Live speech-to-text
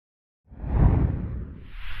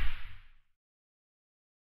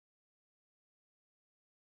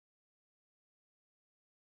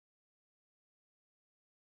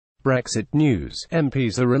Brexit news.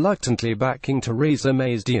 MPs are reluctantly backing Theresa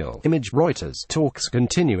May's deal. Image Reuters. Talks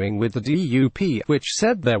continuing with the DUP, which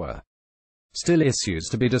said there were still issues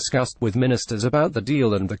to be discussed with ministers about the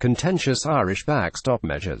deal and the contentious Irish backstop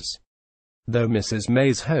measures. Though Mrs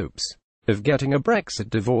May's hopes of getting a Brexit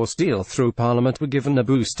divorce deal through Parliament were given a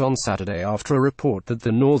boost on Saturday after a report that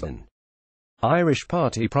the Northern Irish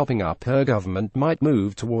party propping up her government might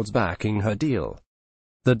move towards backing her deal.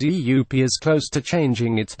 The DUP is close to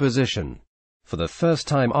changing its position. For the first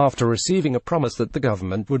time after receiving a promise that the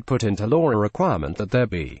government would put into law a requirement that there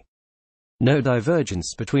be no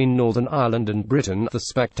divergence between Northern Ireland and Britain, the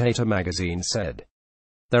Spectator magazine said.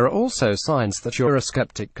 There are also signs that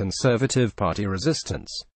Eurosceptic Conservative Party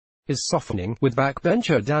resistance is softening, with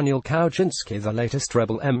backbencher Daniel Kawczynski, the latest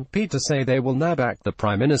Rebel MP, to say they will now back the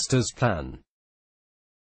Prime Minister's plan.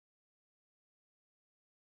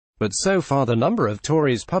 But so far the number of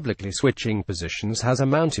Tories publicly switching positions has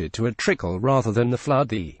amounted to a trickle rather than the flood.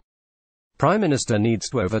 The Prime Minister needs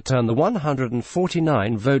to overturn the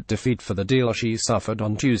 149-vote defeat for the deal she suffered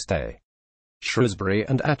on Tuesday. Shrewsbury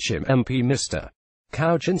and Atcham MP Mr.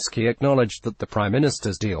 Kawczynski acknowledged that the Prime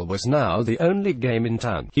Minister's deal was now the only game in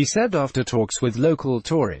town, he said after talks with local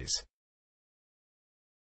Tories.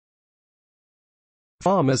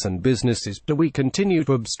 Farmers and businesses, do we continue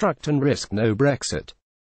to obstruct and risk no Brexit?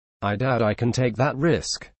 I doubt I can take that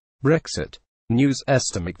risk. Brexit news.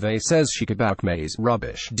 Esther McVey says she could back May's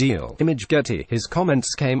rubbish deal. Image Getty. His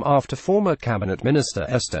comments came after former Cabinet Minister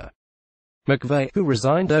Esther McVey, who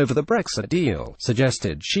resigned over the Brexit deal,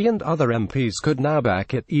 suggested she and other MPs could now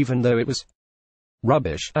back it even though it was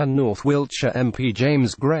rubbish, and North Wiltshire MP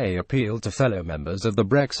James Gray appealed to fellow members of the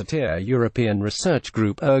Brexiteer European Research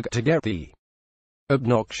Group ERG to get the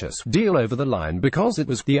obnoxious deal over the line because it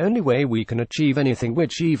was the only way we can achieve anything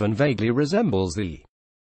which even vaguely resembles the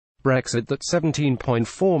Brexit that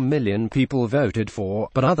 17.4 million people voted for,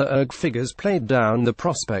 but other ERG figures played down the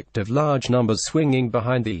prospect of large numbers swinging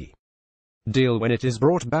behind the deal when it is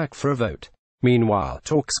brought back for a vote. Meanwhile,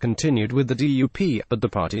 talks continued with the DUP, but the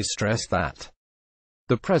party stressed that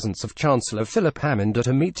the presence of Chancellor Philip Hammond at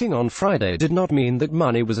a meeting on Friday did not mean that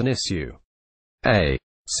money was an issue. A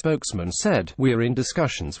spokesman said, "We are in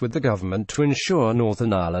discussions with the government to ensure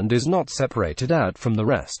Northern Ireland is not separated out from the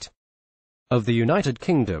rest of the United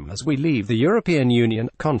Kingdom as we leave the European Union.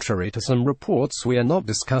 Contrary to some reports, we are not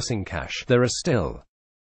discussing cash. There are still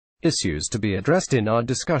issues to be addressed in our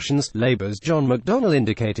discussions." Labour's John McDonnell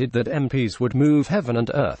indicated that MPs would move heaven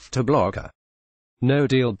and earth to block a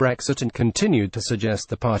no-deal Brexit and continued to suggest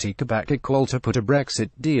the party could back a call to put a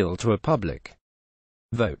Brexit deal to a public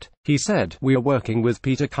vote. He said, "We are working with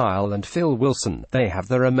Peter Kyle and Phil Wilson. They have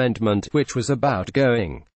their amendment, which was about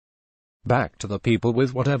going back to the people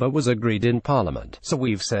with whatever was agreed in Parliament. So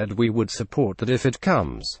we've said we would support that if it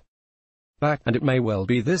comes back, and it may well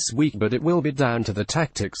be this week, but it will be down to the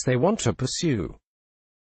tactics they want to pursue.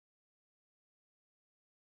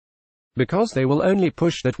 Because they will only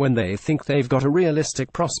push that when they think they've got a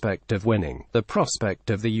realistic prospect of winning. The prospect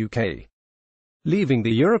of the UK leaving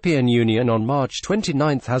the European Union on March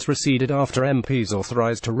 29 has receded after MPs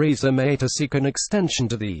authorised Theresa May to seek an extension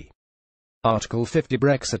to the Article 50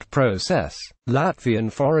 Brexit process.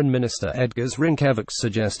 Latvian Foreign Minister Edgars Rinkēvičs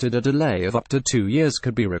suggested a delay of up to 2 years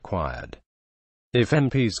could be required if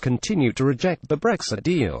MPs continue to reject the Brexit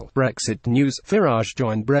deal. Brexit news. Farage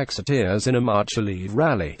joined Brexiteers in a March to Leave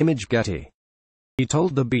rally. Image Getty. He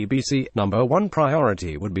told the BBC, "Number one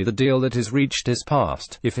priority would be the deal that is reached is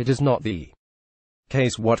passed. If it is not the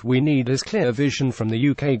case, what we need is clear vision from the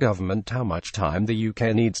UK government how much time the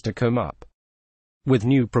UK needs to come up with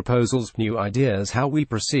new proposals, new ideas how we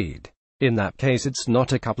proceed. In that case it's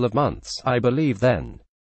not a couple of months, I believe then.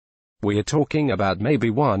 We are talking about maybe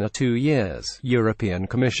 1 or 2 years." European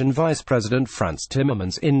Commission Vice President Frans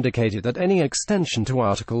Timmermans indicated that any extension to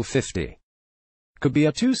Article 50 could be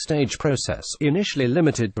a two-stage process, initially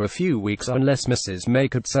limited to a few weeks unless Mrs May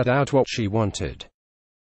could set out what she wanted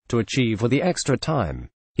to achieve with the extra time.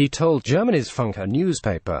 He told Germany's Funke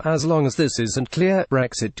newspaper, "As long as this isn't clear,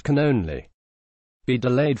 Brexit can only be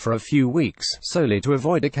delayed for a few weeks, solely to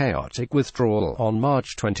avoid a chaotic withdrawal." On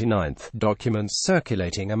March 29, documents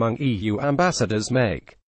circulating among EU ambassadors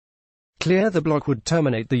make clear the bloc would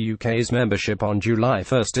terminate the UK's membership on July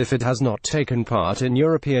 1 if it has not taken part in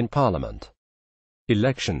European Parliament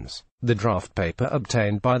elections. The draft paper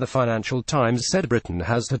obtained by the Financial Times said Britain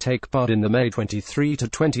has to take part in the May 23 to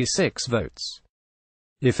 26 votes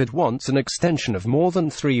if it wants an extension of more than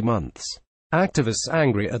 3 months. Activists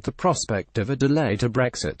angry at the prospect of a delay to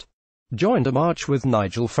Brexit joined a march with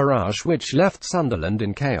Nigel Farage which left Sunderland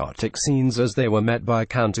in chaotic scenes as they were met by a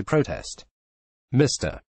counter-protest.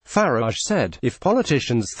 Mr. Farage said, "If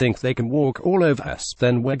politicians think they can walk all over us,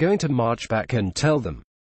 then we're going to march back and tell them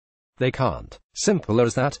they can't." Simple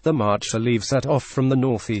as that. The march leaves set off from the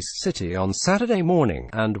northeast city on Saturday morning,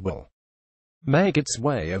 and will make its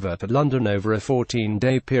way over to London over a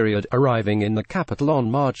 14-day period, arriving in the capital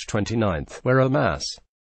on March 29, where a mass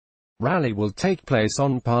rally will take place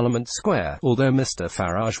on Parliament Square, although Mr.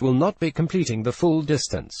 Farage will not be completing the full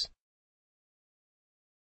distance.